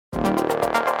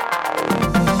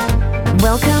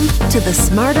Welcome to the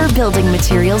Smarter Building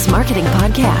Materials Marketing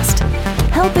Podcast,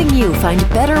 helping you find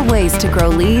better ways to grow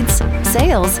leads,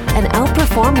 sales, and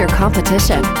outperform your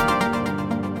competition.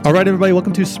 All right, everybody,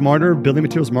 welcome to Smarter Building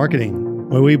Materials Marketing,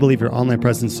 where we believe your online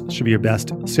presence should be your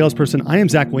best salesperson. I am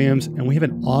Zach Williams, and we have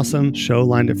an awesome show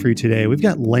lined up for you today. We've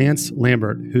got Lance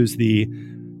Lambert, who's the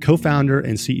co-founder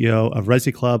and CEO of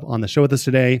Resi Club, on the show with us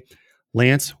today.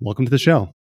 Lance, welcome to the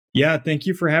show. Yeah, thank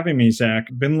you for having me, Zach.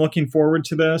 Been looking forward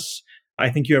to this. I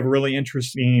think you have a really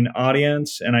interesting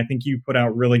audience, and I think you put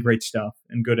out really great stuff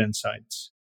and good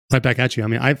insights. Right back at you. I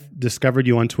mean, I've discovered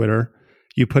you on Twitter.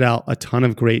 You put out a ton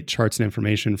of great charts and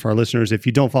information for our listeners. If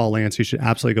you don't follow Lance, you should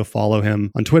absolutely go follow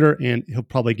him on Twitter, and he'll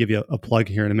probably give you a plug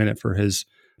here in a minute for his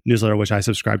newsletter, which I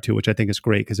subscribe to, which I think is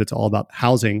great because it's all about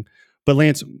housing. But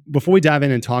Lance, before we dive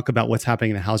in and talk about what's happening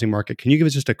in the housing market, can you give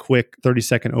us just a quick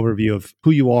 30-second overview of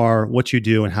who you are, what you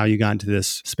do, and how you got into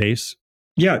this space?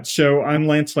 Yeah, so I'm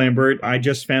Lance Lambert. I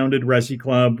just founded Resi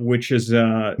Club, which is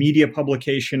a media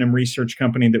publication and research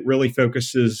company that really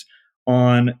focuses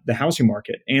on the housing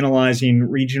market, analyzing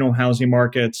regional housing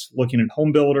markets, looking at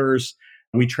home builders.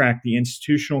 We track the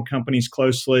institutional companies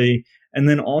closely, and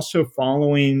then also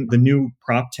following the new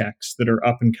prop techs that are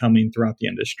up and coming throughout the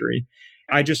industry.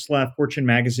 I just left Fortune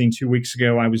magazine 2 weeks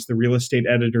ago. I was the real estate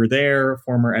editor there,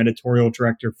 former editorial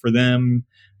director for them.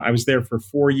 I was there for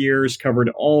 4 years, covered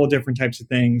all different types of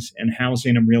things in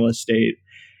housing and real estate.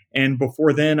 And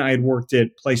before then, I had worked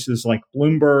at places like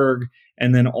Bloomberg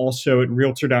and then also at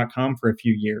Realtor.com for a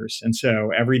few years. And so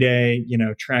every day,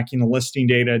 tracking the listing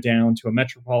data down to a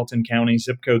metropolitan county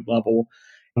zip code level,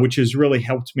 which has really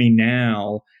helped me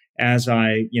now as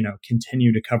I,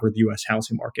 continue to cover the U.S.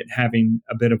 housing market, having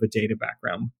a bit of a data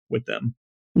background with them.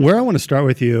 Where I want to start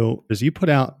with you is you put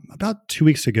out about 2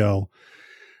 weeks ago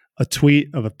a tweet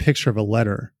of a picture of a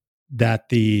letter that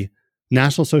the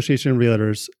National Association of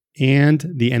Realtors and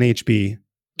the NHB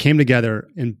came together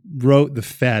and wrote the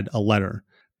Fed a letter.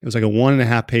 It was like a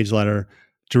 1.5-page letter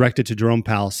directed to Jerome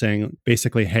Powell saying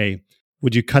basically, hey,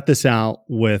 would you cut this out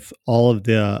with all of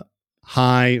the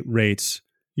high rates?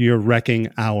 You're wrecking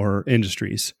our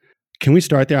industries. Can we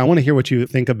start there? I want to hear what you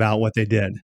think about what they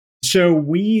did. So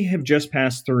we have just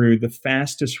passed through the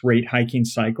fastest rate hiking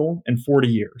cycle in 40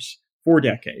 years, 4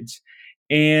 decades.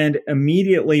 And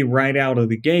immediately right out of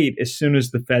the gate, as soon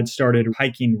as the Fed started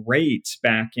hiking rates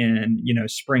back in,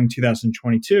 spring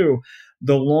 2022,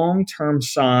 the long-term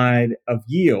side of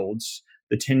yields,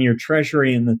 the 10-year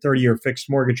Treasury and the 30-year fixed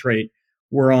mortgage rate,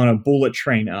 were on a bullet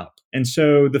train up. And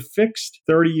so the fixed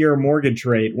 30-year mortgage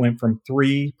rate went from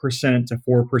 3% to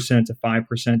 4% to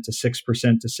 5% to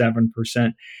 6% to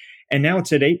 7%. And now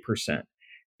it's at 8%.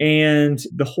 And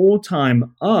the whole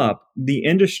time up, the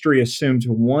industry assumed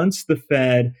once the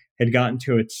Fed had gotten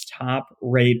to its top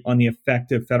rate on the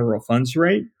effective federal funds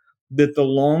rate, that the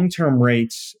long-term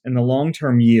rates and the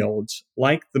long-term yields,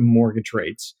 like the mortgage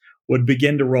rates, would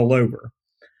begin to roll over.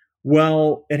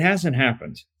 Well, it hasn't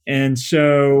happened. And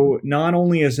so not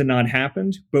only has it not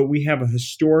happened, but we have a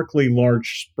historically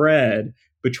large spread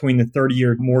between the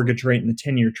 30-year mortgage rate and the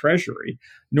 10-year Treasury.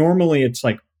 Normally, it's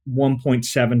like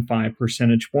 1.75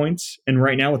 percentage points. And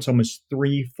right now, it's almost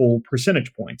 3 full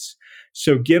percentage points.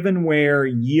 So given where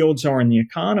yields are in the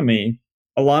economy,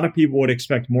 a lot of people would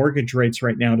expect mortgage rates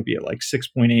right now to be at like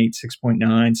 6.8, 6.9,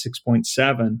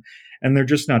 6.7, and they're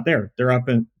just not there. They're up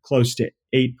in close to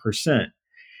 8%.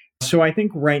 So I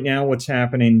think right now what's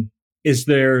happening is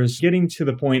there's getting to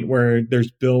the point where there's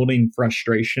building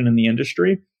frustration in the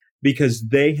industry because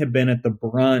they have been at the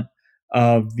brunt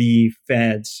of the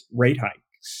Fed's rate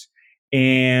hikes.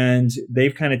 And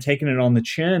they've kind of taken it on the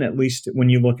chin, at least when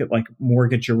you look at like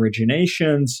mortgage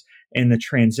originations and the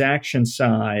transaction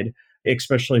side,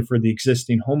 especially for the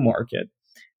existing home market.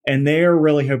 And they're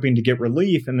really hoping to get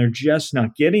relief, and they're just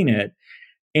not getting it.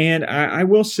 And I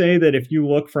will say that if you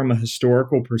look from a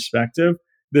historical perspective,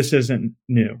 this isn't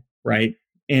new, right?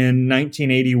 In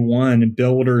 1981,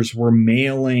 builders were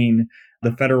mailing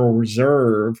the Federal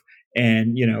Reserve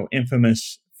and,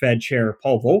 infamous Fed Chair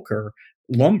Paul Volcker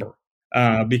lumber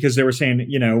because they were saying,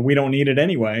 we don't need it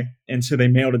anyway. And so they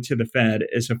mailed it to the Fed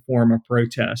as a form of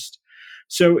protest.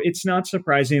 So it's not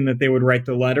surprising that they would write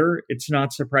the letter. It's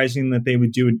not surprising that they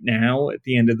would do it now at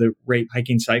the end of the rate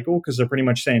hiking cycle because they're pretty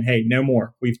much saying, hey, no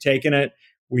more. We've taken it.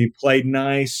 We've played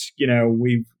nice.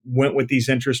 We've went with these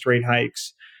interest rate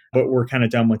hikes, but we're kind of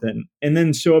done with it. And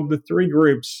then so of the 3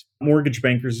 groups, Mortgage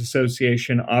Bankers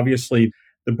Association, obviously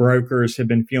the brokers have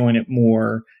been feeling it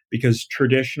more because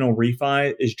traditional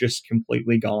refi is just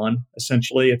completely gone.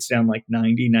 Essentially, it's down like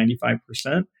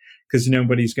 95%. Because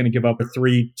nobody's going to give up a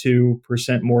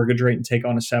 3-2% mortgage rate and take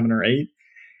on a 7 or 8.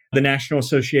 The National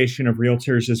Association of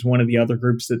Realtors is one of the other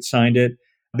groups that signed it.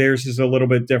 Theirs is a little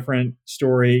bit different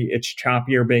story. It's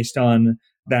choppier based on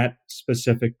that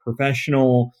specific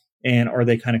professional and are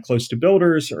they kind of close to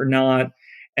builders or not.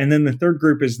 And then the third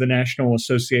group is the National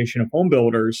Association of Home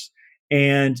Builders.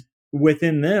 And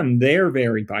within them, they're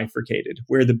very bifurcated,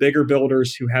 where the bigger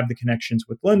builders who have the connections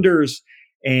with lenders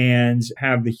and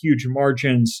have the huge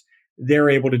margins, they're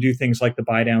able to do things like the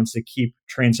buy downs that keep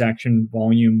transaction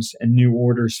volumes and new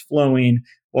orders flowing,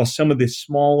 while some of the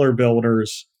smaller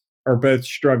builders are both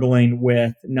struggling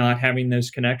with not having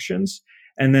those connections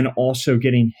and then also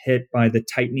getting hit by the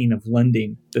tightening of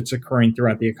lending that's occurring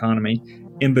throughout the economy,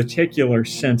 in particular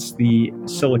since the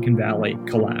Silicon Valley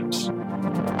collapse.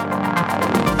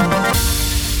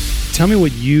 Tell me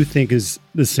what you think is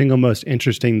the single most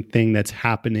interesting thing that's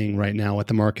happening right now with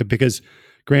the market, because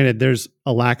granted, there's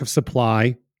a lack of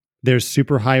supply, there's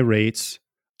super high rates,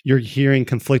 you're hearing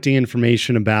conflicting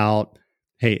information about,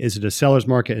 hey, is it a seller's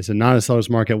market? Is it not a seller's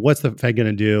market? What's the Fed going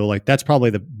to do? Like, that's probably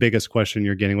the biggest question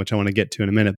you're getting, which I want to get to in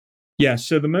a minute. Yeah.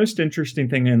 So the most interesting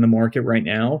thing in the market right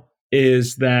now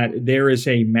is that there is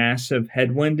a massive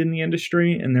headwind in the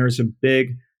industry and there's a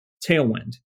big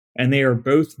tailwind. And they are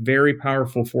both very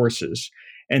powerful forces.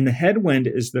 And the headwind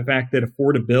is the fact that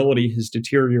affordability has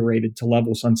deteriorated to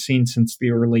levels unseen since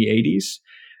the early 80s.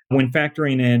 When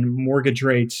factoring in mortgage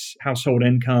rates, household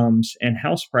incomes, and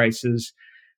house prices,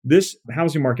 this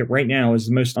housing market right now is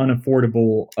the most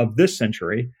unaffordable of this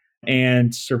century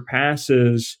and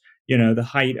surpasses, the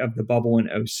height of the bubble in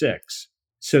 '06.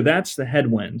 So that's the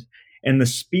headwind. And the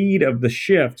speed of the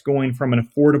shift going from an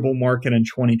affordable market in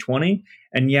 2020.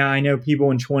 And yeah, I know people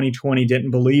in 2020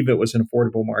 didn't believe it was an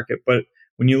affordable market, but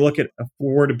when you look at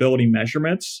affordability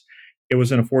measurements, it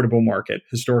was an affordable market,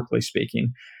 historically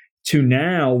speaking, to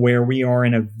now where we are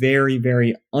in a very,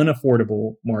 very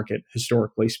unaffordable market,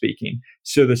 historically speaking.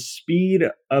 So the speed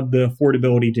of the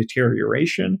affordability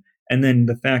deterioration, and then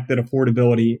the fact that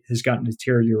affordability has gotten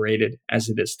deteriorated as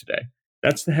it is today.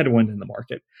 That's the headwind in the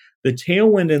market. The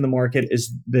tailwind in the market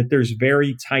is that there's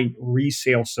very tight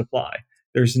resale supply.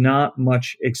 There's not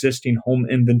much existing home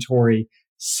inventory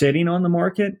sitting on the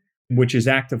market, which is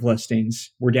active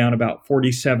listings. We're down about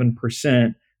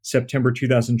 47% September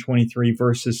 2023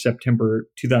 versus September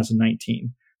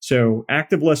 2019. So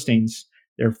active listings,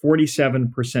 there are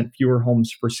 47% fewer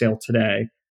homes for sale today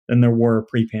than there were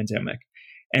pre-pandemic.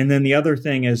 And then the other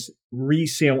thing is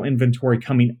resale inventory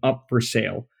coming up for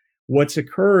sale. What's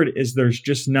occurred is there's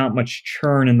just not much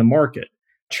churn in the market.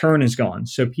 Churn is gone.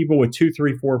 So people with 2,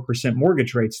 3, 4%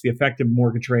 mortgage rates, the effective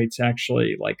mortgage rate's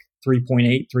actually like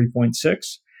 3.8,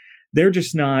 3.6. They're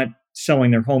just not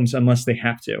selling their homes unless they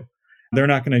have to. They're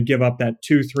not going to give up that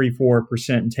 2, 3,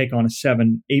 4% and take on a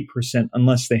 7, 8%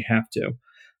 unless they have to.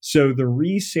 So the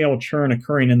resale churn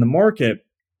occurring in the market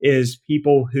is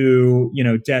people who,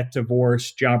 debt,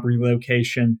 divorce, job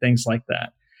relocation, things like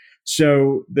that.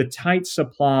 So the tight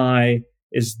supply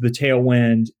is the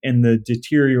tailwind and the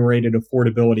deteriorated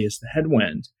affordability is the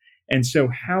headwind. And so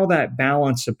how that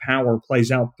balance of power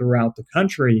plays out throughout the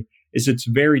country is it's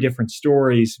very different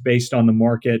stories based on the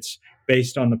markets,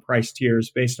 based on the price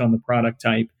tiers, based on the product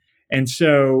type. And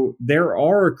so there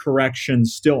are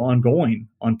corrections still ongoing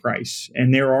on price.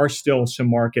 And there are still some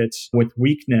markets with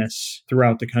weakness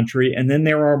throughout the country. And then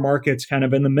there are markets kind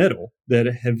of in the middle that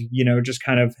have, just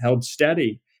kind of held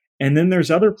steady. And then there's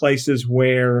other places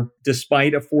where,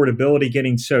 despite affordability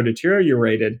getting so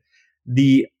deteriorated,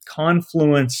 the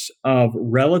confluence of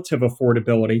relative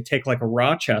affordability, take like a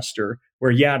Rochester,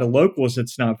 where, to locals,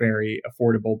 it's not very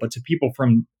affordable, but to people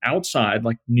from outside,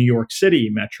 like New York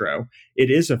City metro, it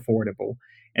is affordable.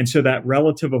 And so that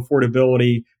relative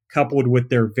affordability, coupled with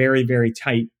their very, very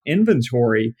tight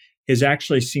inventory, has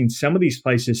actually seen some of these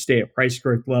places stay at price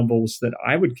growth levels that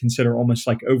I would consider almost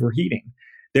like overheating.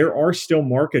 There are still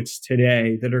markets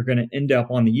today that are going to end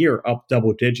up on the year up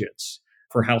double digits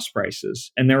for house prices.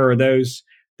 And there are those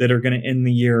that are going to end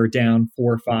the year down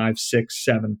 4, 5, 6,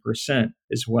 7%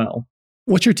 as well.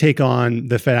 What's your take on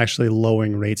the Fed actually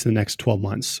lowering rates in the next 12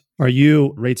 months?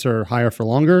 Rates are higher for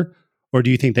longer, or do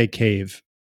you think they cave?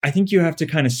 I think you have to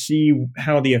kind of see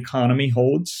how the economy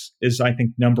holds is, I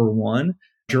think, number one.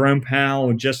 Jerome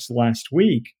Powell just last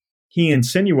week, he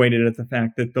insinuated at the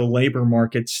fact that the labor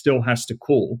market still has to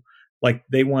cool. Like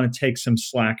they want to take some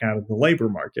slack out of the labor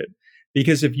market.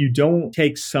 Because if you don't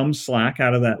take some slack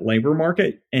out of that labor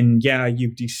market, and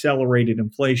you've decelerated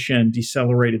inflation,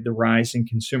 decelerated the rise in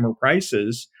consumer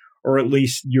prices, or at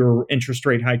least your interest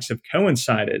rate hikes have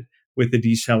coincided with the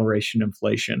deceleration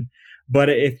inflation. But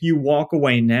if you walk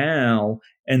away now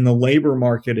and the labor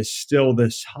market is still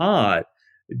this hot,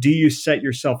 do you set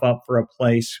yourself up for a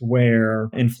place where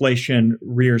inflation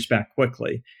rears back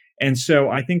quickly? And so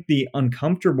I think the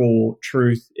uncomfortable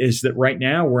truth is that right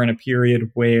now we're in a period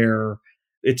where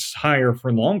it's higher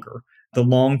for longer. The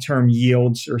long-term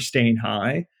yields are staying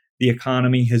high. The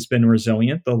economy has been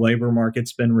resilient. The labor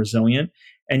market's been resilient.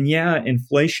 And yeah,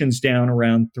 inflation's down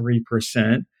around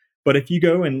 3%. But if you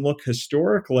go and look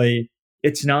historically,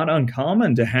 it's not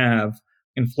uncommon to have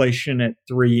inflation at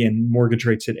 3 and mortgage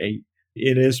rates at 8.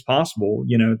 It is possible.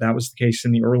 That was the case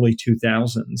in the early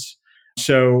 2000s.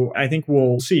 So I think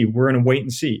we'll see. We're going to wait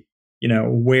and see.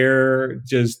 Where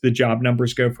does the job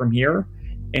numbers go from here?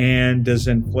 And does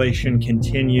inflation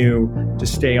continue to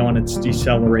stay on its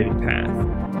decelerating path?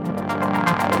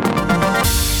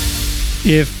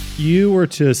 If you were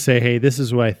to say, hey, this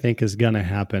is what I think is going to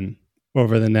happen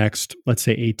over the next, let's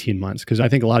say, 18 months, because I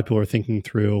think a lot of people are thinking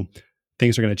through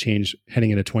things are going to change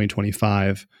heading into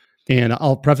 2025. And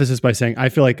I'll preface this by saying, I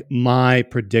feel like my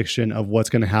prediction of what's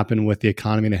going to happen with the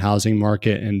economy and the housing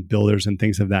market and builders and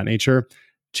things of that nature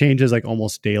changes like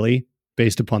almost daily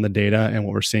based upon the data and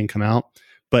what we're seeing come out.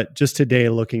 But just today,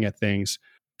 looking at things,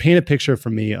 paint a picture for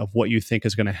me of what you think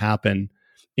is going to happen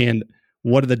and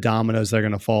what are the dominoes that are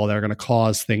going to fall that are going to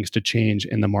cause things to change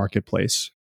in the marketplace.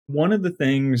 One of the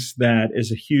things that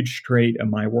is a huge trait of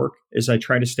my work is I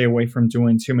try to stay away from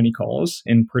doing too many calls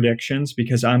and predictions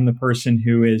because I'm the person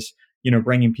who is,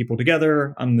 bringing people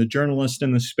together. I'm the journalist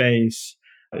in the space,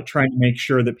 trying to make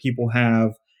sure that people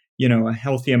have, a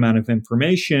healthy amount of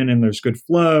information and there's good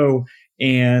flow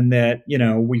and that,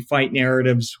 we fight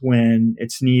narratives when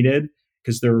it's needed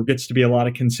because there gets to be a lot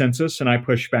of consensus and I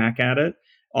push back at it,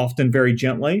 often very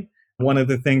gently. One of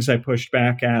the things I pushed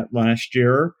back at last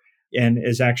year and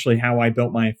is actually how I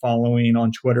built my following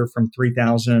on Twitter from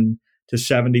 3,000 to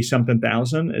 70-something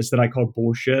thousand is that I called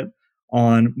bullshit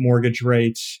on mortgage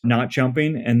rates not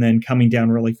jumping and then coming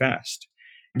down really fast.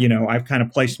 I've kind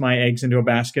of placed my eggs into a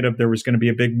basket of there was going to be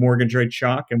a big mortgage rate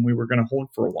shock and we were going to hold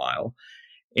for a while.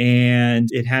 And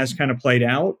it has kind of played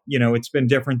out. It's been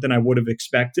different than I would have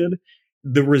expected.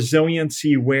 The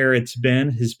resiliency where it's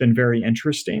been has been very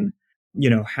interesting.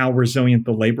 How resilient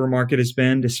the labor market has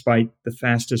been despite the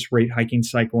fastest rate hiking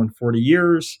cycle in 40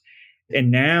 years.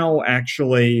 And now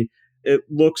actually it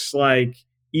looks like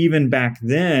even back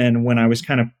then when I was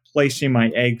kind of placing my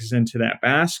eggs into that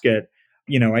basket,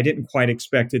 I didn't quite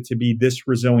expect it to be this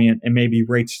resilient and maybe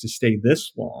rates to stay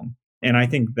this long. And I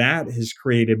think that has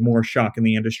created more shock in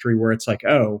the industry where it's like,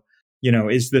 oh,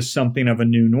 is this something of a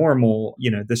new normal,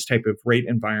 this type of rate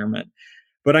environment?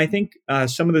 But I think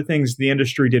some of the things the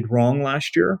industry did wrong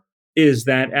last year is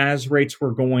that as rates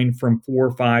were going from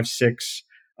 4, 5, 6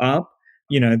 up,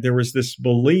 there was this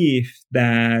belief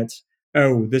that,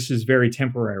 oh, this is very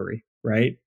temporary,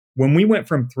 right? When we went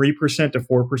from 3% to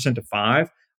 4% to 5%,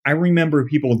 I remember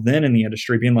people then in the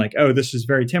industry being like, oh, this is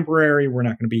very temporary. We're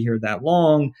not going to be here that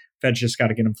long. Fed's just got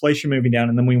to get inflation moving down.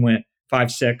 And then we went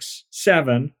 5, 6,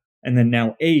 7, and then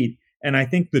now 8. And I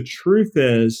think the truth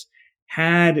is,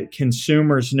 had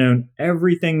consumers known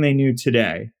everything they knew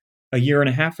today, a year and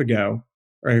a half ago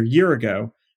or a year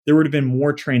ago, there would have been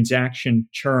more transaction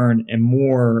churn and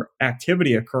more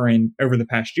activity occurring over the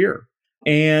past year.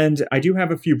 And I do have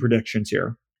a few predictions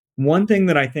here. One thing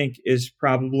that I think is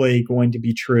probably going to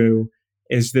be true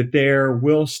is that there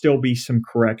will still be some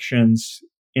corrections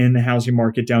in the housing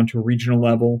market down to a regional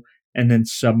level and then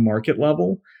sub-market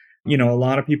level. A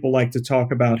lot of people like to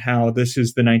talk about how this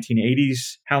is the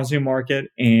 1980s housing market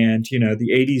and,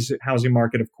 the 80s housing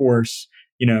market, of course,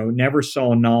 never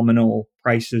saw nominal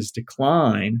prices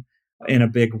decline in a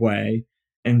big way.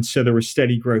 And so there was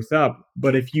steady growth up.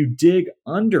 But if you dig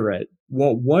under it,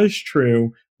 what was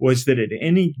true was that at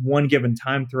any one given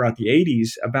time throughout the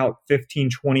 80s, about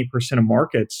 15-20% of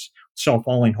markets saw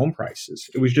falling home prices.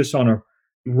 It was just on a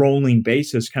rolling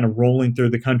basis, kind of rolling through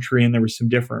the country. And there was some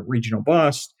different regional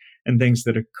busts and things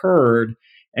that occurred.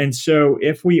 And so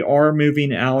if we are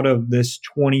moving out of this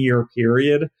 20-year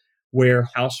period where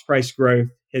house price growth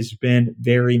has been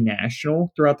very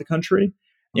national throughout the country,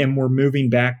 and we're moving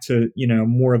back to,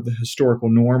 more of the historical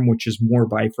norm, which is more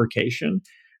bifurcation,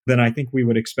 then I think we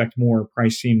would expect more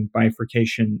pricing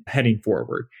bifurcation heading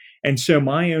forward. And so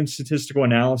my own statistical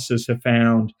analysis have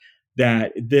found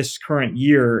that this current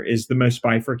year is the most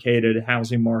bifurcated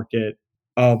housing market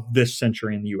of this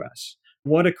century in the US.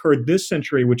 What occurred this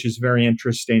century, which is very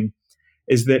interesting,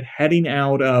 is that heading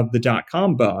out of the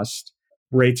dot-com bust,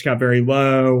 rates got very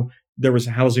low, there was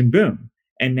a housing boom.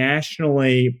 And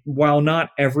nationally, while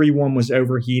not everyone was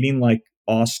overheating like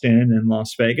Austin and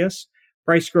Las Vegas,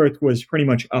 price growth was pretty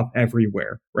much up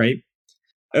everywhere, right?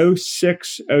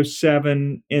 06,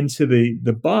 07 into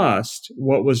the bust,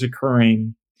 what was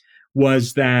occurring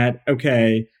was that,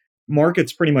 okay,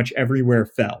 markets pretty much everywhere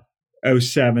fell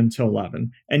 '07 to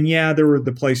 11. And yeah, there were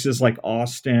the places like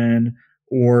Austin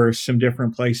or some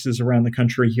different places around the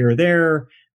country here or there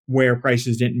where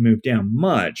prices didn't move down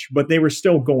much, but they were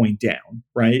still going down,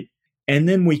 right? And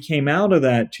then we came out of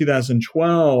that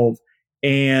 2012,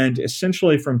 and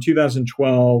essentially from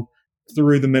 2012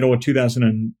 through the middle of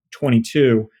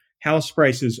 2022, house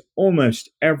prices almost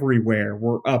everywhere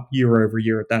were up year over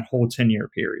year at that whole 10-year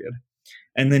period.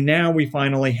 And then now we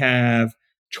finally have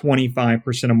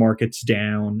 25% of markets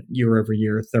down year over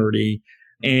year, 30.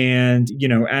 And,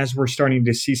 as we're starting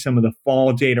to see some of the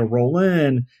fall data roll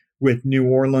in with New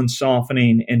Orleans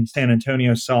softening and San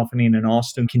Antonio softening and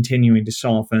Austin continuing to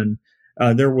soften,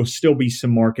 there will still be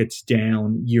some markets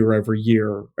down year over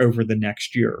the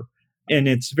next year. And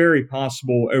it's very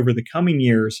possible over the coming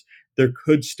years, there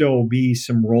could still be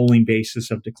some rolling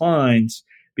basis of declines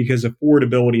because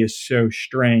affordability is so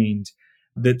strained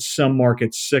that some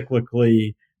markets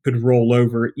cyclically could roll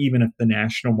over even if the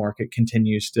national market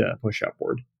continues to push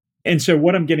upward. And so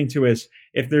what I'm getting to is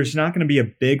if there's not going to be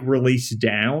a big release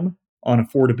down on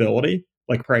affordability,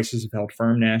 like prices have held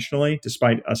firm nationally,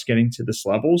 despite us getting to this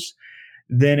levels,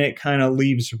 then it kind of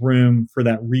leaves room for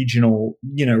that regional,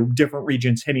 different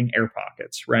regions hitting air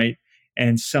pockets, right?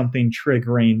 And something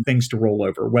triggering things to roll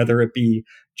over, whether it be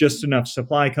just enough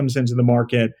supply comes into the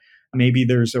market. Maybe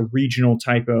there's a regional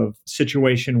type of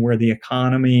situation where the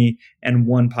economy and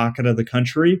one pocket of the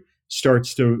country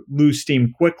starts to lose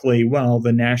steam quickly while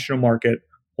the national market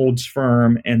holds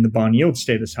firm and the bond yield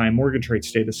status high, mortgage rate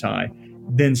status high.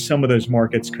 Then some of those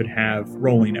markets could have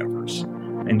rolling overs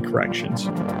and corrections.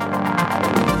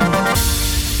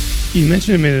 You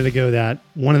mentioned a minute ago that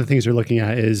one of the things you're looking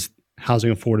at is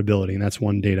housing affordability, and that's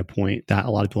one data point that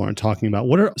a lot of people aren't talking about.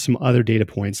 What are some other data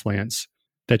points, Lance,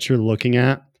 that you're looking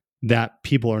at that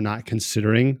people are not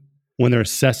considering when they're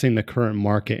assessing the current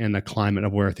market and the climate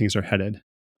of where things are headed?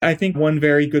 I think one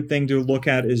very good thing to look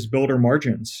at is builder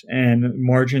margins and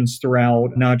margins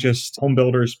throughout not just home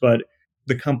builders, but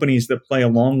the companies that play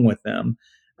along with them.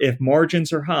 If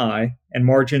margins are high and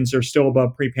margins are still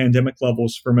above pre-pandemic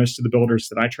levels for most of the builders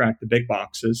that I track, the big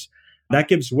boxes, that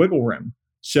gives wiggle room.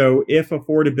 So if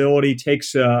affordability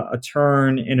takes a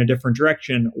turn in a different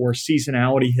direction or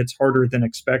seasonality hits harder than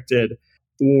expected,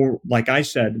 or like I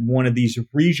said, one of these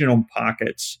regional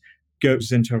pockets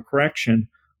goes into a correction,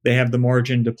 they have the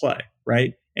margin to play,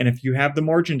 right? And if you have the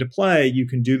margin to play, you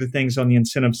can do the things on the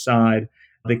incentive side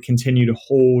that continue to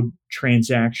hold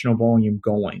transactional volume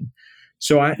going.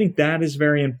 So I think that is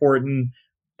very important.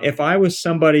 If I was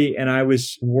somebody and I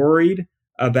was worried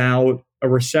about a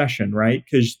recession, right?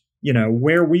 Because,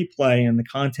 where we play in the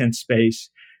content space,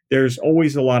 there's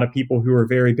always a lot of people who are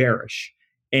very bearish.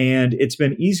 And it's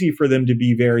been easy for them to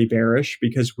be very bearish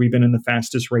because we've been in the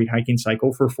fastest rate hiking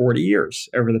cycle for 40 years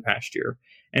over the past year.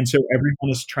 And so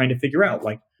everyone is trying to figure out,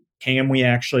 can we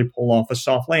actually pull off a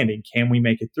soft landing? Can we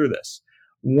make it through this?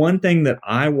 One thing that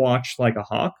I watched like a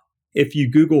hawk, if you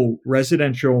Google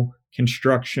residential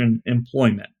construction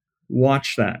employment,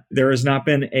 watch that. There has not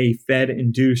been a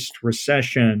Fed-induced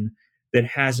recession that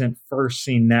hasn't first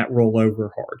seen that roll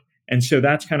over hard. And so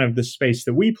that's kind of the space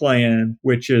that we play in,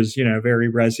 which is, very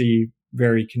resi,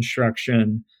 very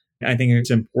construction. I think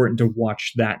it's important to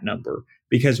watch that number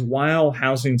because while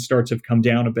housing starts have come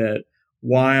down a bit,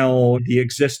 while the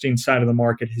existing side of the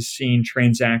market has seen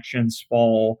transactions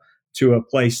fall to a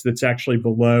place that's actually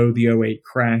below the '08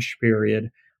 crash period,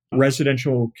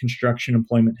 residential construction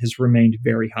employment has remained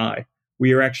very high.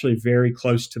 We are actually very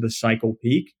close to the cycle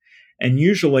peak. And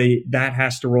usually that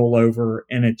has to roll over.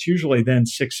 And it's usually then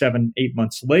 6, 7, 8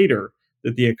 months later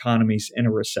that the economy's in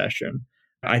a recession.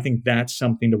 I think that's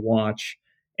something to watch.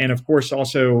 And of course,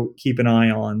 also keep an eye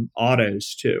on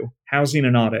autos too. Housing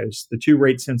and autos, the two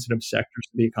rate sensitive sectors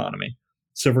of the economy.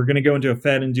 So if we're going to go into a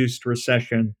Fed-induced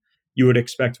recession, you would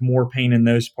expect more pain in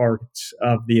those parts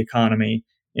of the economy,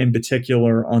 in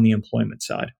particular on the employment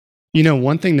side.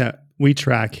 One thing that we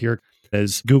track here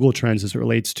is Google Trends as it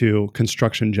relates to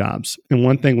construction jobs. And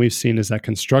one thing we've seen is that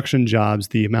construction jobs,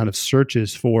 the amount of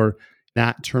searches for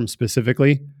that term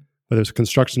specifically, whether it's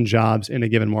construction jobs in a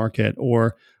given market,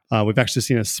 or we've actually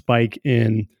seen a spike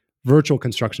in virtual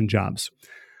construction jobs.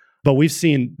 But we've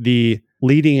seen the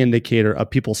leading indicator of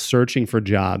people searching for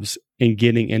jobs and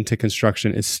getting into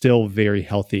construction is still very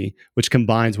healthy, which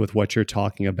combines with what you're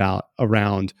talking about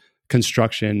around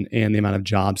construction and the amount of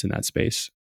jobs in that space.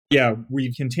 Yeah,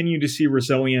 we continue to see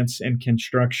resilience in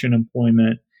construction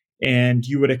employment. And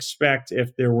you would expect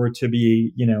if there were to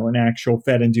be, an actual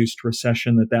Fed-induced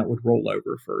recession that would roll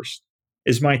over first,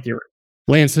 is my theory.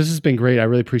 Lance, this has been great. I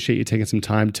really appreciate you taking some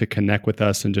time to connect with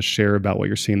us and just share about what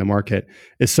you're seeing in the market.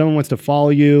 If someone wants to follow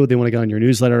you, they want to get on your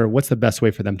newsletter, what's the best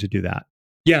way for them to do that?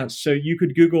 Yeah, so you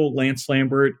could Google Lance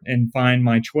Lambert and find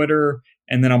my Twitter.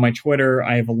 And then on my Twitter,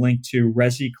 I have a link to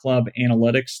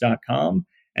resiclubanalytics.com.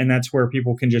 And that's where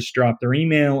people can just drop their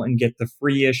email and get the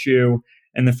free issue.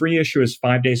 And the free issue is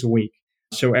 5 days a week.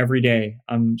 So every day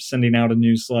I'm sending out a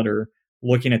newsletter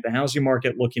looking at the housing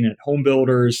market, looking at home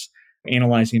builders,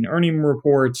 analyzing earning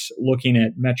reports, looking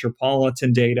at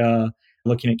metropolitan data,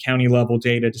 looking at county level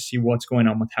data to see what's going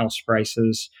on with house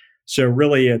prices. So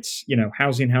really it's,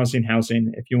 housing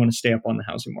if you want to stay up on the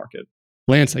housing market.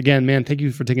 Lance, again, man, thank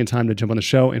you for taking time to jump on the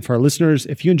show. And for our listeners,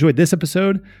 if you enjoyed this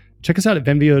episode, check us out at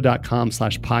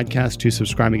venveo.com/podcast to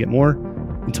subscribe and get more.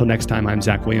 Until next time, I'm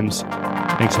Zach Williams.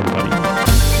 Thanks,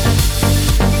 everybody.